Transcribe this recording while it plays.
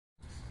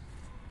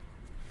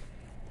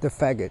The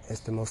faggot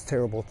is the most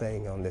terrible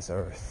thing on this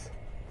earth.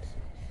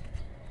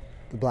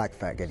 The black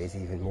faggot is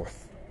even more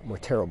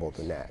terrible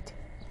than that.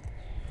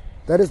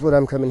 That is what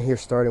I'm coming here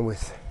starting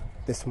with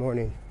this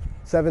morning.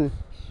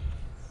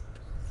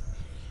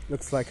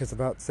 Looks like it's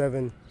about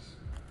 7:40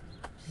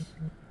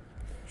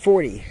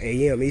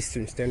 a.m.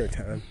 Eastern Standard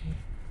Time.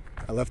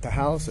 I left the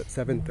house at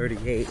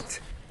 7:38.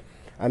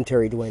 I'm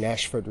Terry Dwayne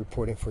Ashford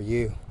reporting for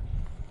you.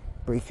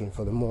 Briefing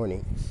for the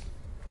morning.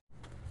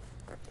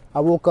 I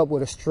woke up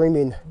with a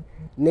streaming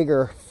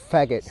nigger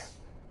faggot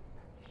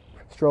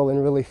strolling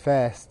really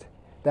fast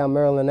down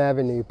Maryland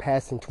Avenue,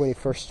 passing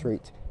 21st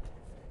Street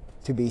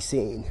to be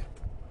seen,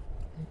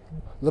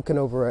 looking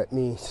over at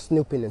me,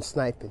 snooping and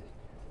sniping,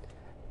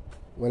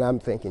 when I'm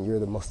thinking you're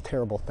the most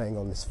terrible thing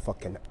on this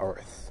fucking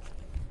earth.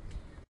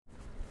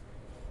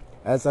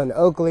 As an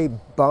ugly,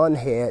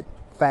 bondhead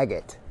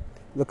faggot,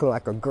 looking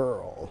like a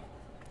girl,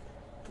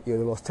 you're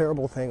the most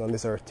terrible thing on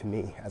this earth to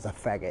me as a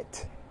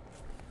faggot.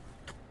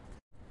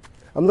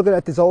 I'm looking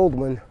at this old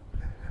one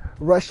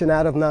rushing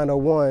out of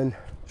 901,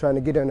 trying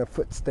to get in her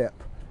footstep.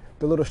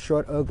 The little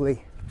short,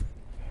 ugly,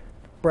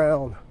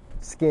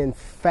 brown-skinned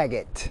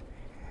faggot.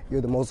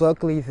 You're the most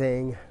ugly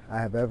thing I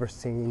have ever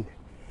seen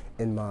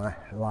in my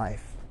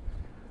life.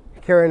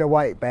 Carrying a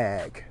white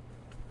bag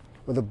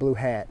with a blue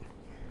hat.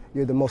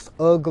 You're the most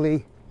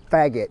ugly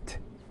faggot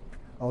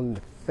on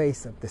the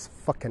face of this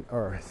fucking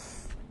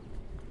earth.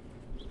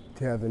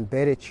 To have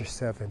embedded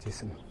yourself into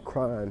some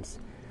crimes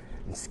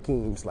and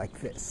schemes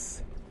like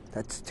this.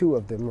 That's two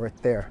of them right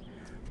there.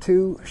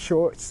 Two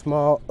short,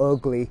 small,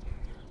 ugly,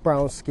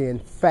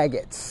 brown-skinned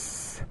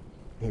faggots.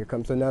 Here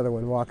comes another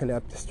one walking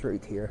up the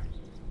street here.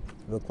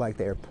 Look like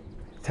they're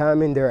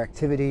timing their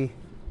activity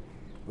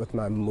with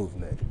my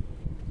movement.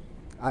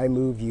 I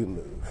move, you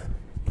move.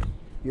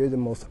 You're the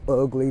most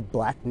ugly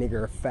black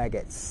nigger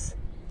faggots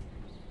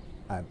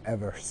I've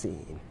ever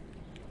seen.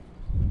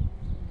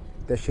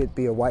 There should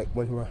be a white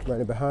one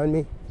running behind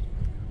me,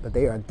 but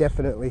they are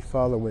definitely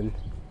following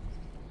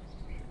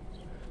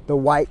the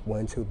white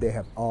ones who they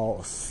have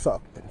all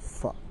sucked and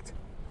fucked.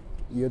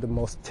 You're the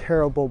most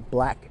terrible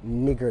black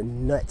nigger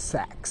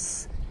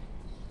nutsacks,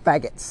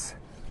 faggots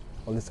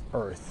on this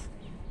earth.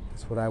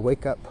 That's what I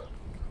wake up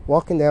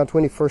walking down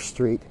 21st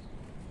Street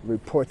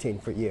reporting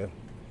for you.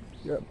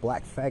 You're a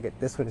black faggot.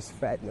 This one is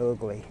fat and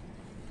ugly.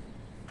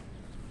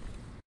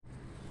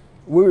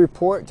 We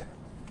report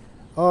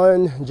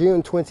on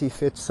June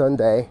 25th,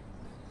 Sunday,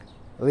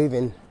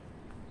 leaving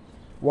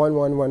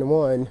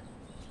 1111,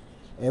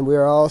 and we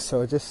are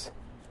also just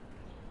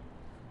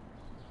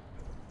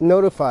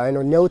notifying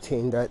or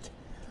noting that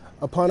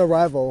upon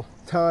arrival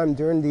time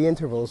during the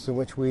intervals in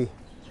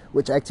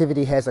which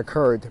activity has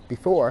occurred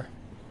before,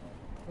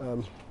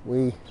 I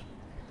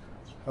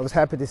was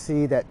happy to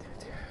see that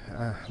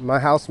my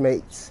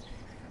housemates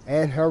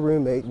and her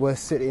roommate was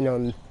sitting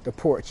on the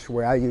porch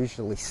where I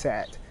usually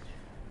sat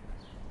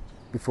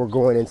before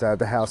going inside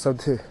the house. So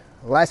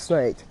last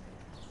night,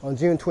 on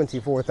June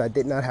 24th, I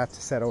did not have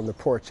to sit on the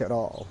porch at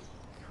all,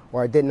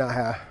 or I did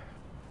not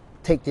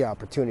take the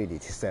opportunity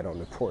to sit on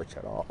the porch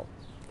at all.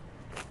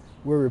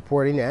 We're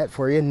reporting that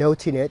for you,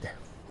 noting it,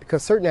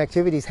 because certain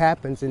activities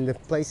happens in the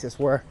places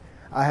where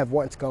I have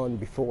once gone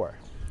before.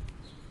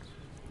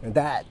 And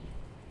that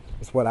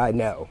is what I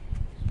know.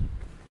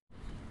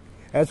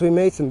 As we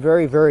made some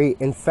very, very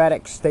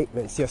emphatic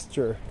statements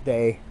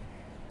yesterday,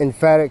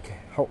 emphatic,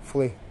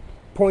 hopefully,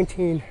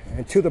 pointing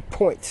and to the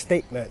point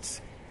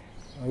statements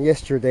on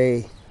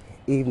yesterday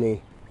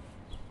evening,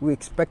 we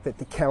expected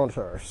the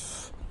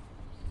counters.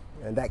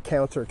 And that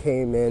counter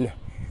came in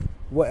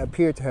what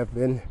appeared to have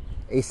been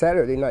a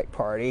Saturday night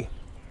party,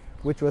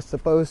 which was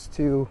supposed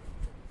to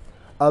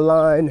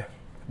align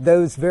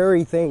those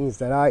very things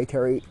that I,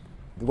 Terry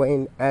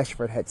Dwayne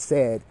Ashford, had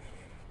said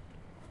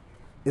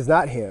is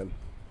not him.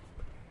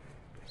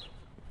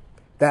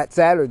 That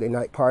Saturday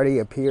night party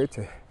appeared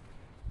to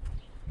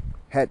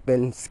had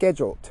been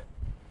scheduled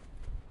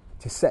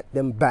to set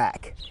them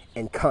back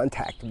in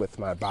contact with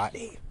my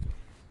body.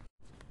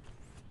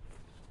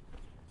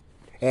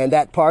 And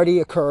that party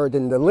occurred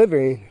in the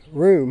living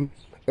room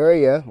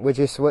area, which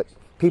is what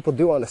people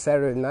do on a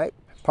Saturday night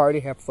party,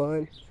 have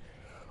fun,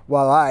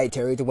 while I,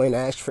 Terry Dwayne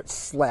Ashford,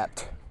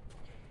 slept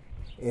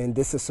in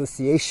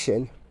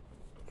disassociation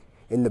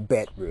in the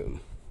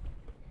bedroom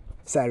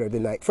Saturday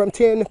night from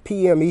 10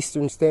 p.m.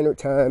 Eastern Standard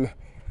Time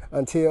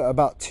until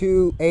about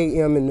 2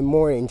 a.m. in the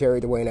morning. Terry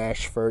Dwayne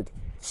Ashford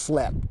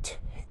slept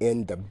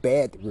in the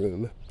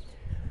bedroom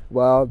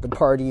while the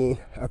partying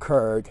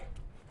occurred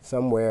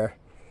somewhere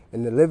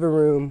in the living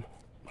room,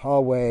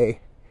 hallway,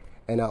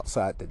 and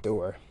outside the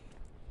door.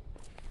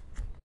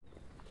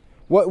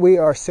 What we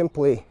are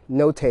simply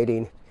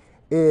notating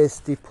is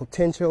the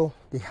potential,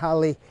 the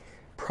highly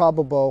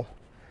probable,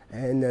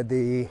 and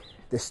the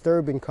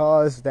disturbing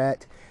cause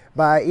that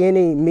by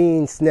any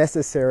means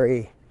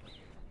necessary,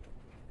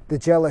 the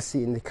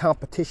jealousy and the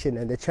competition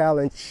and the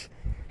challenge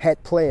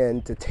had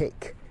planned to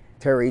take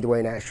Terry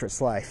Dwayne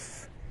Ashford's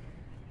life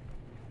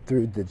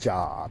through the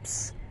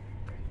jobs.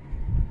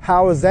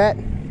 How is that?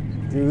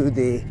 Through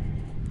the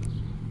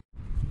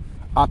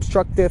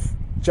obstructive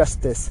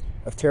justice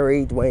of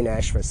Terry Dwayne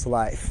Ashford's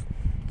life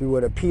through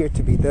what appeared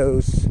to be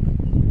those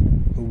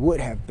who would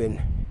have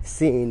been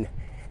seen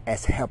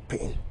as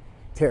helping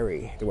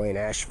Terry Dwayne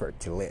Ashford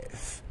to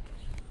live.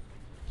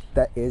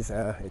 That is,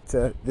 it's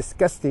a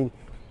disgusting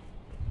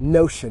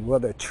notion,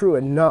 whether true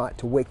or not,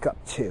 to wake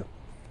up to.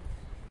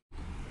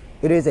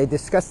 It is a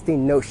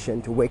disgusting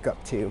notion to wake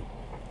up to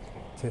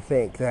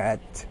think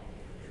that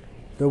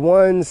the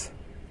ones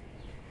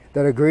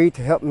that agreed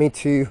to help me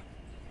to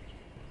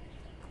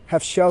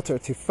have shelter,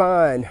 to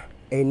find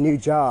a new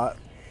job,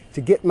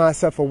 to get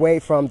myself away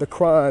from the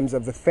crimes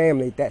of the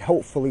family that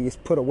hopefully is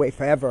put away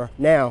forever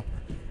now.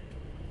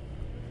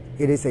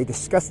 It is a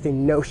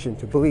disgusting notion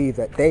to believe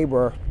that they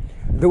were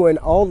doing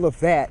all of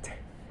that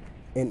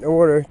in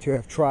order to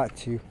have tried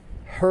to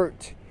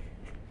hurt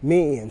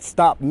me and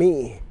stop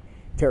me,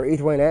 Terry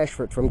Dwayne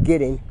Ashford, from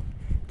getting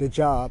the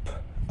job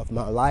of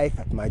my life,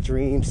 of my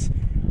dreams,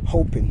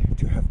 hoping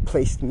to have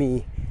placed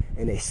me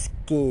in a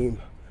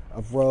scheme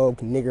of rogue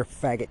nigger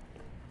faggot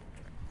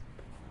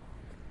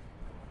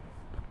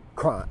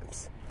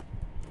crimes.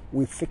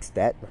 We fixed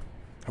that,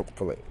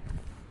 hopefully.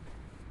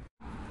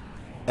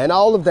 And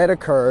all of that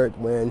occurred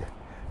when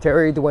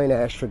Terry Dwayne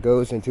Ashford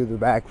goes into the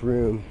back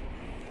room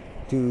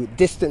to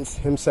distance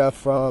himself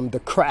from the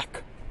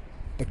crack,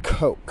 the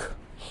coke,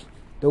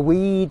 the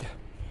weed,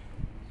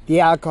 the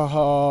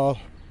alcohol,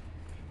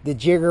 the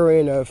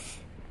jiggering of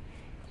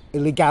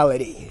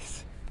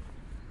illegalities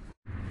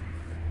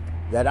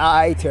that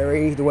I,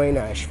 Terry Dwayne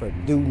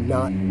Ashford, do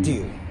not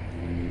do,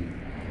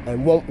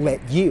 and won't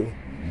let you,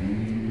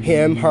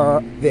 him, her,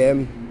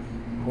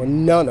 them, or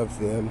none of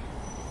them,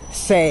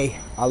 say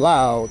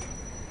aloud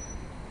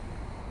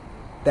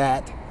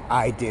that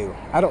I do.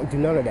 I don't do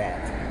none of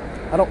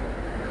that. I don't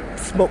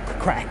smoke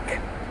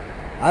crack.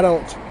 I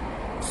don't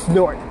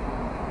snort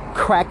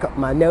crack up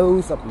my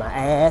nose, up my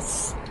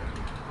ass.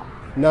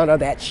 None of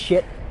that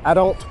shit. I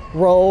don't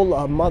roll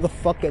a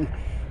motherfucking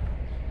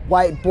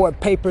whiteboard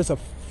papers of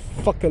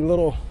fucking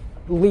little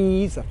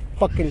leaves of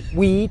fucking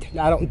weed.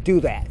 I don't do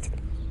that.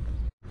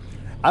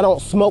 I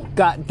don't smoke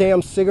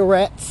goddamn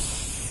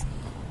cigarettes.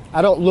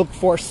 I don't look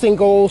for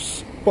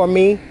singles for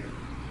me.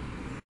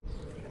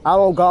 I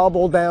don't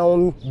gobble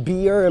down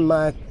beer in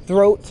my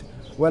throat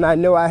when I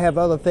know I have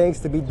other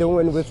things to be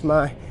doing with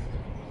my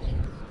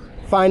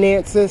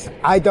finances.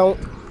 I don't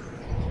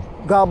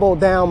gobble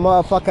down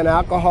motherfucking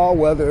alcohol,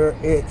 whether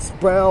it's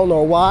brown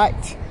or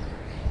white,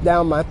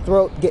 down my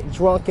throat, get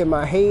drunk in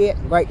my head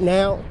right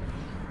now.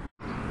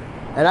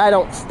 And I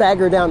don't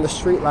stagger down the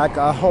street like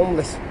a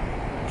homeless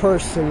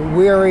person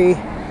weary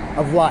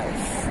of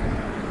life,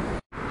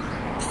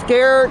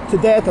 scared to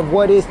death of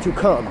what is to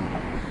come.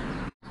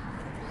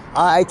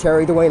 I,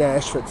 Terry Dwayne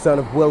Ashford, son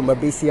of Wilma,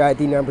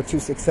 BCID number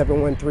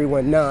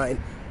 2671319,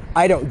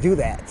 I don't do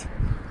that.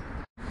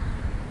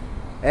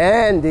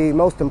 And the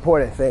most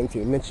important thing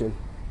to mention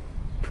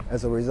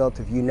as a result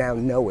of you now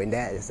knowing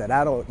that is that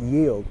I don't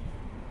yield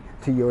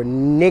to your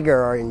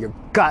nigger and your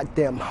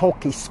goddamn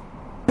honky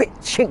spit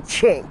chink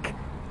chink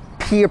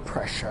peer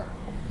pressure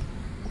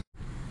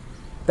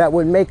that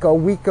would make a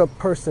weaker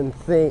person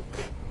think,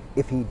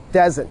 if he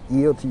doesn't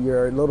yield to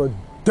your little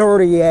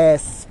dirty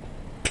ass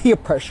peer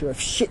pressure of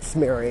shit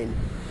smearing,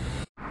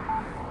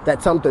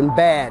 that something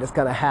bad is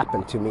gonna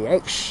happen to me.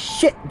 Ain't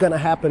shit gonna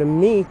happen to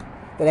me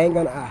that ain't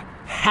gonna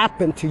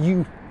happen to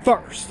you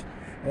first.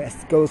 That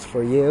goes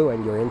for you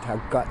and your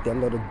entire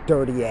goddamn little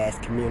dirty ass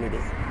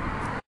community.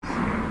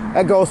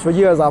 That goes for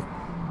you as a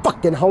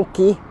fucking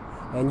honky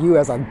and you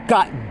as a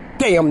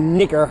goddamn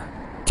nigger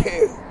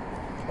too.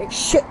 Ain't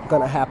shit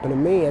gonna happen to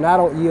me, and I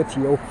don't yield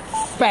to your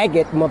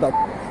faggot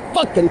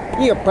motherfucking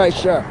peer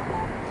pressure.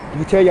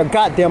 You tell your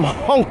goddamn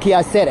honky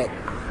I said it.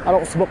 I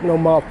don't smoke no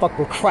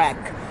motherfucking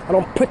crack. I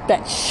don't put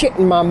that shit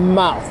in my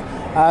mouth.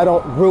 I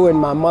don't ruin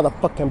my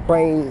motherfucking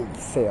brain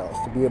cells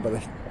to be able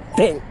to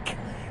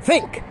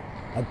think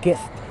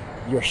against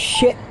your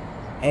shit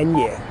and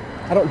you.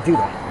 I don't do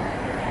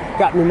that.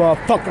 Got me,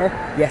 motherfucker?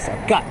 Yes,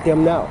 I got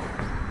them now.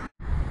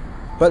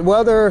 But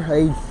whether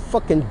a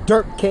fucking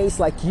dirt case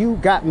like you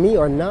got me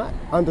or not,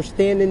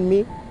 understanding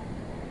me,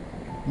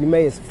 you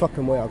may as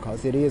fucking well,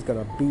 cause it is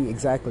gonna be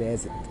exactly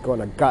as it's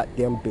gonna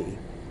goddamn be.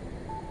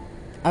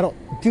 I don't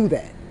do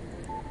that,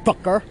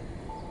 fucker.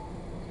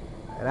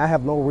 And I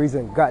have no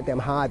reason to goddamn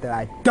hide that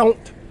I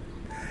don't.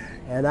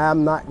 And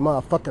I'm not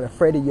motherfucking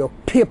afraid of your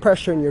peer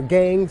pressure and your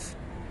gangs.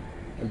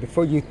 And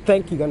before you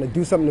think you're gonna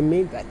do something to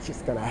me, that's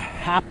just gonna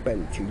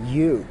happen to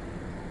you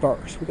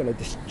first. We're gonna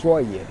destroy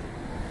you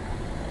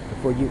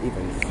before you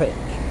even think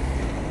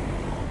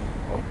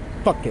of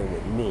fucking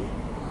with me.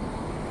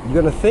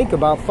 You're gonna think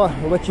about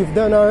what you've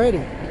done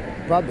already.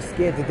 Probably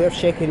scared to death,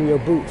 shaking in your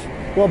boots.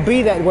 Well,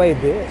 be that way,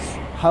 bitch.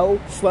 Hoe,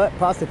 slut,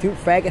 prostitute,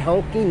 faggot,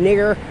 honky,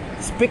 nigger,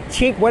 spick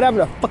cheek, whatever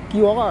the fuck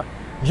you are.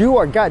 Jew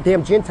or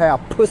goddamn Gentile,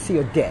 pussy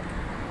or dick.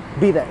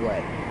 Be that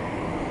way.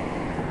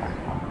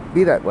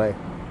 Be that way.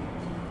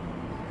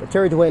 But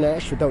Terry Dwayne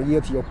Ashford don't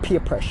yield to your peer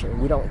pressure.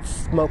 We don't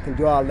smoke and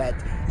do all that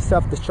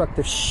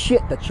self-destructive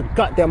shit that your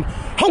goddamn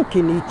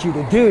honky needs you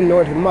to do in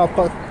order to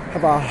motherfucker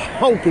have a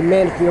honky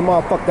managing your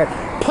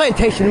motherfucking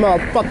plantation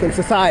motherfucking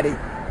society.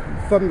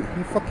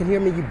 You fucking hear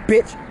me, you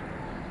bitch?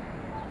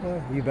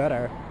 Well, you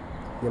better.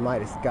 You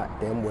might as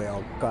goddamn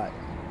well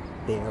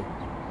goddamn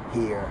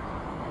hear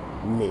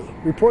me.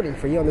 Reporting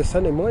for you on this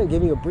Sunday morning,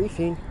 giving you a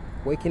briefing.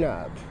 Waking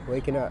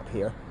up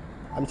here.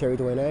 I'm Terry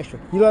Dwayne Asher.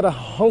 You let a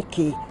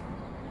honky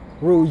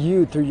rule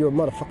you through your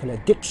motherfucking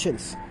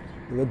addictions.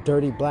 You little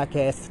dirty, black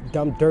ass,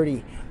 dumb,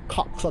 dirty,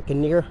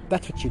 cock-sucking nigger.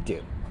 That's what you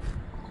do.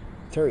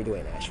 Terry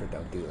Dwayne Asher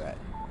don't do that.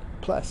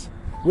 Plus,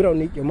 we don't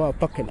need your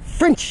motherfucking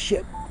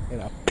friendship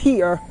and a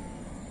peer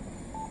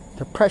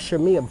to pressure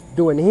me of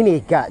doing any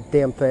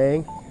goddamn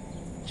thing.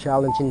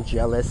 Challenging,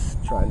 jealous,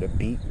 trying to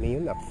beat me.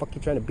 What the fuck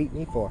you trying to beat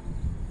me for?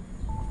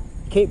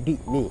 You can't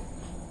beat me.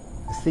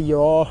 I see you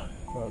all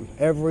from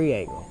every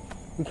angle.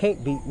 You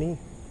can't beat me.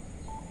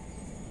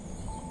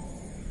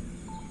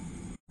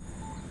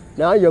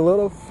 Now your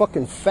little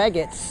fucking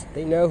faggots,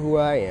 they know who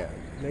I am.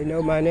 They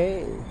know my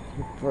name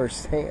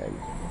firsthand.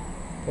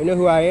 They know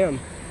who I am.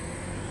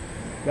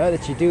 Now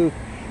that you do,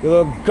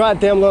 your little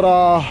goddamn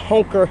little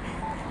honker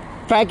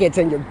faggots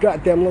and your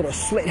goddamn little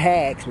slit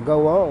hags will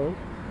go on.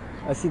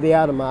 I see they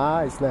out of my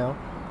eyes now.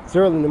 It's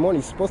early in the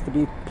morning. You're supposed to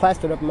be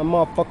plastered up in my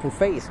motherfucking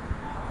face.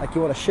 Like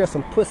you want to share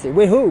some pussy.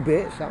 With who,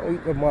 bitch? I don't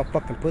eat no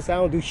motherfucking pussy. I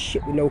don't do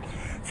shit with no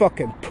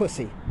fucking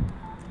pussy.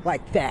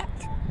 Like that.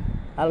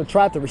 I don't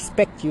try to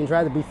respect you and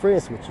try to be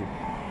friends with you.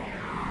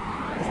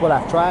 That's what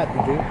I've tried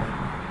to do.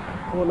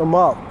 I want no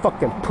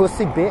motherfucking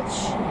pussy,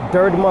 bitch.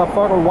 Dirty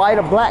motherfucker, white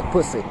or black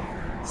pussy.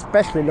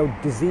 Especially no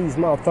diseased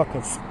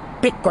motherfucking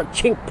spick or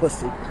chink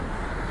pussy.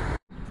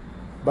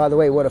 By the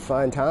way, what a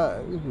fine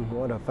time.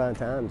 What a fine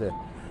time to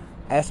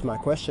ask my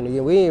question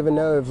again. We didn't even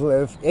know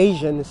if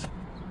Asians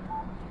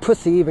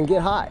pussy even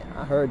get hot.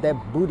 I heard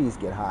that booties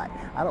get hot.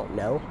 I don't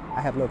know.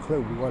 I have no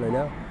clue. You want to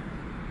know?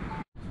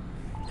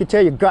 You can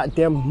tell your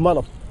goddamn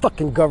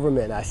motherfucking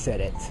government I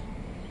said it.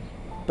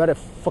 Better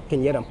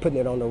fucking yet, I'm putting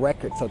it on the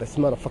record so this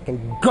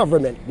motherfucking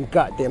government can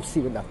goddamn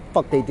see what the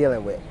fuck they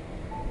dealing with.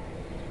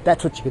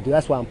 That's what you can do.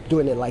 That's why I'm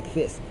doing it like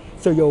this.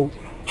 So yo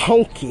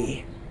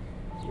honky,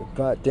 your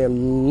goddamn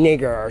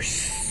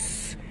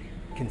niggers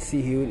can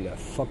see who the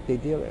fuck they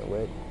dealing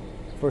with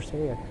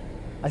firsthand.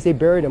 I say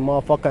bury them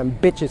motherfucking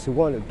bitches who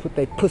want to put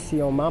their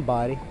pussy on my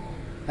body.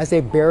 I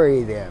say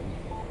bury them.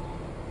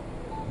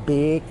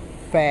 Big,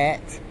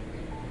 fat,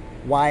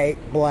 white,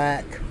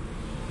 black,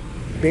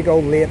 big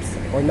old lips,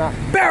 or not.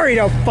 Bury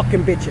those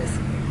fucking bitches.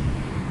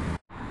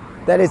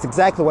 That is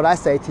exactly what I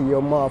say to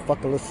your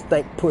motherfucking little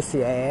stank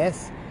pussy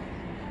ass.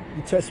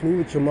 You touch me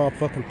with your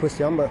motherfucking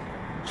pussy, I'm gonna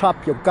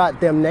chop your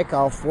goddamn neck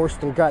off worse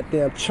than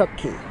goddamn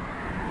Chucky.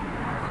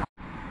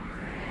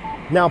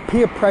 Now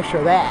peer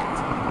pressure that.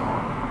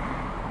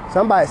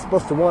 Somebody's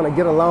supposed to want to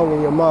get along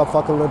in your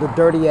motherfucking little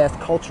dirty ass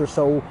culture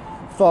so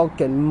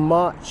fucking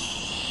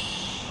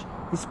much.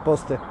 You're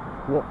supposed to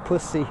want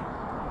pussy.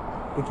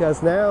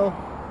 Because now,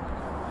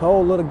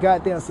 whole little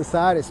goddamn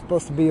society is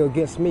supposed to be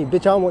against me.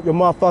 Bitch, I don't want your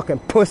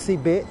motherfucking pussy,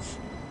 bitch.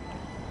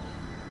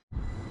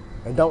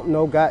 And don't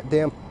no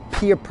goddamn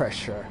peer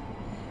pressure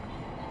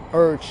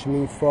urge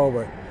me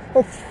forward.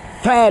 Oh,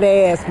 fat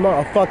ass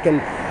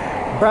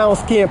motherfucking brown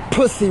skinned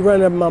pussy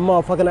running up my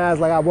motherfucking eyes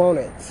like I want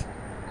it.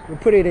 We'll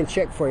put it in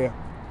check for you.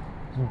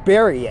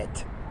 Bury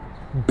it.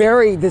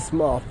 Bury this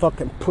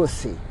motherfucking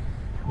pussy.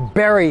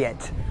 Bury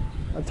it.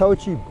 I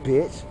told you,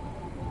 bitch.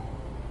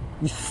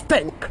 You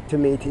stink to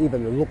me to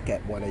even look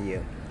at one of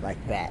you like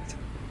that.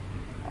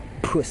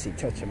 A pussy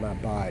touching my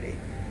body.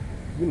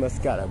 You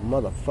must got a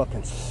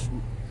motherfucking...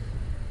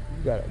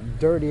 You got a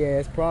dirty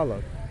ass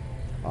problem.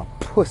 A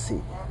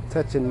pussy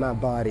touching my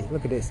body.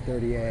 Look at this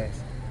dirty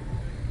ass.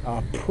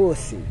 A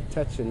pussy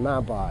touching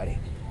my body.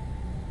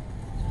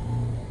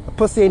 A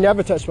pussy ain't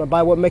never touched my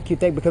body. What make you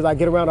think because I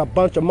get around a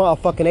bunch of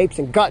motherfucking apes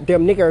and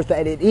goddamn niggers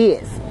that it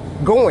is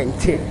going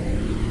to?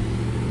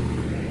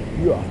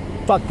 You a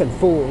fucking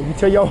fool. You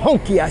tell your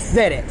honky I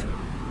said it.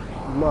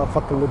 You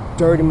motherfucking little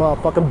dirty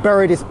motherfucker.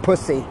 Bury this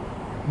pussy.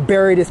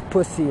 Bury this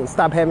pussy and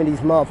stop having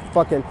these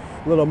motherfucking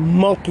little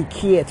monkey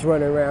kids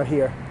running around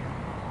here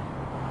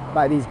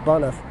by these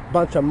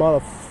bunch of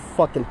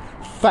motherfucking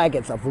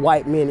faggots of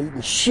white men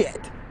eating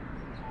shit.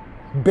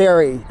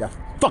 Bury the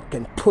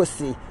fucking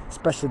pussy,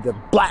 especially the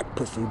black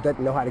pussy who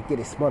doesn't know how to get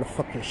his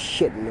motherfucking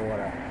shit in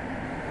order.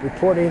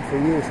 Reporting for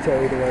you is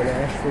Terry Dwayne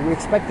Asher. We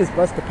expect this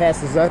bus to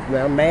pass us up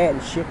now, mad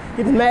and shit.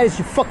 Get as mad as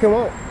you fucking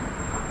want.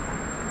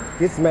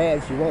 Get as mad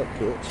as you want,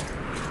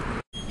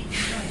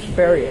 bitch.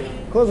 Bury it.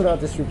 Closing out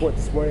this report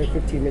this morning,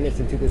 15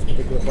 minutes into this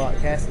particular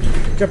broadcast.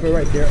 Jumping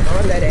right there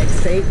on that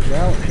X8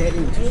 route,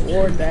 heading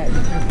toward that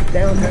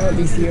downtown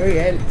DC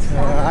area at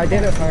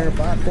identifier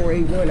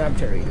 5481. I'm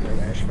Terry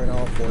Dwayne Asher,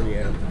 all for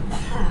you.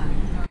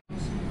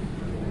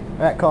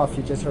 That cough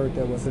you just heard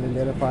there was an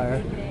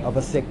identifier of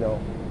a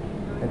signal,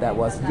 and that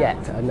was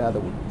yet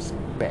another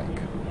speck.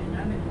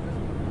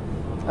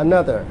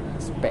 Another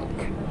speck.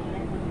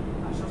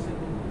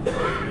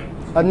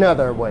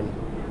 Another one.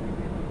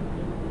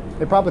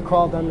 They probably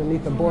crawled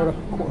underneath the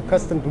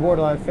custom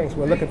borderline fence.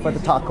 We're looking for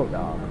the taco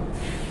dog.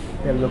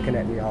 They're looking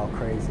at me all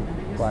crazy.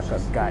 like a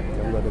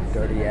goddamn little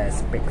dirty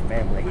ass big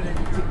family.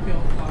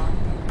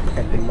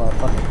 Got the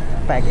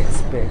motherfucking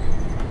faggots big.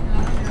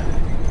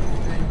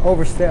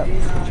 Overstep,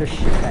 get your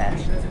shit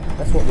bashed.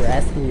 That's what we're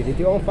asking you to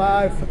do on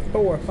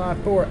 5-4,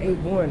 5-4,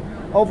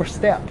 8-1.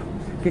 Overstep,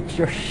 get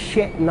your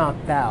shit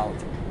knocked out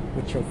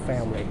with your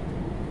family.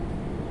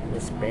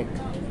 Respect.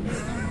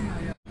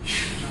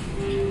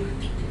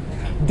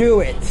 Do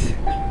it,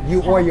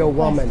 you or your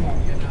woman.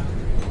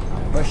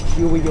 Bust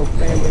you and your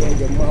family and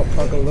your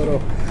motherfucking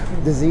little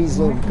diseased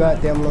little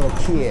goddamn little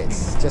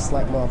kids, just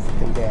like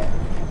motherfucking dad.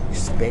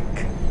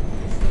 Respect.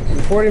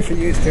 Reporting for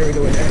you is Terry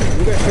doing that.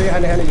 We're gonna show you how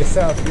to handle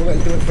yourself. We're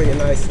gonna do it for you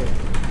nicely.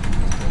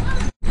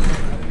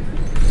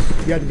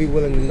 You have to be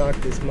willing to knock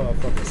this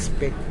motherfucking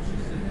spick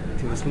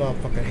to this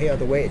motherfucking hell.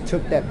 The way it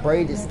took that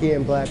braided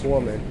skinned black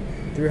woman,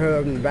 threw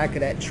her in the back of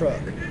that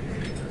truck,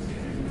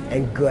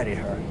 and gutted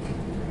her.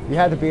 You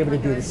have to be able to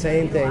do the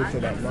same thing to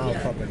that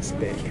motherfucking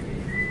spick.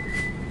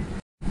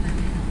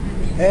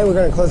 And we're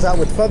gonna close out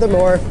with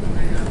furthermore,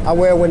 I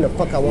wear when the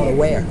fuck I wanna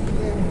wear.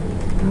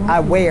 I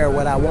wear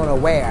what I wanna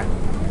wear.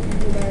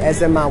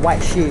 As in my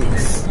white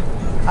shoes.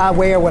 I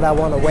wear what I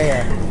want to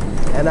wear.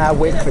 And I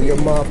wait for your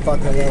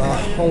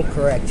motherfucking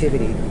honker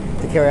activity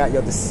to carry out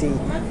your deceit.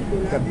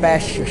 To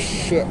bash your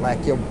shit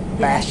like your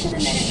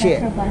bashed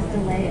shit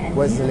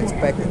wasn't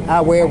expected. I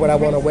wear what I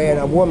want to wear,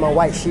 and I wore my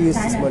white shoes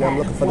this morning. I'm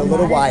looking for the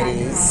little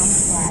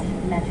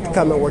whiteys.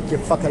 Come and work your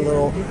fucking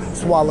little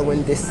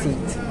swallowing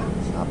deceit.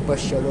 I'll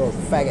bust your little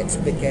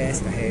faggot big ass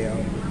to hell.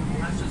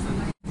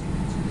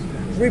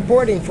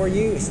 Reporting for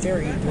you is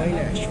Terry Dwayne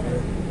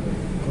Ashford.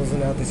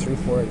 Closing out this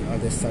report on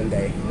this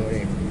Sunday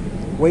morning.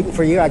 Waiting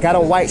for you. I got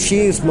on white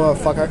shoes,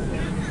 motherfucker.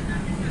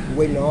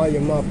 Waiting on all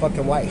your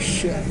motherfucking white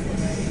shit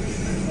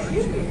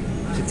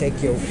to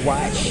take your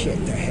white shit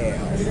to hell.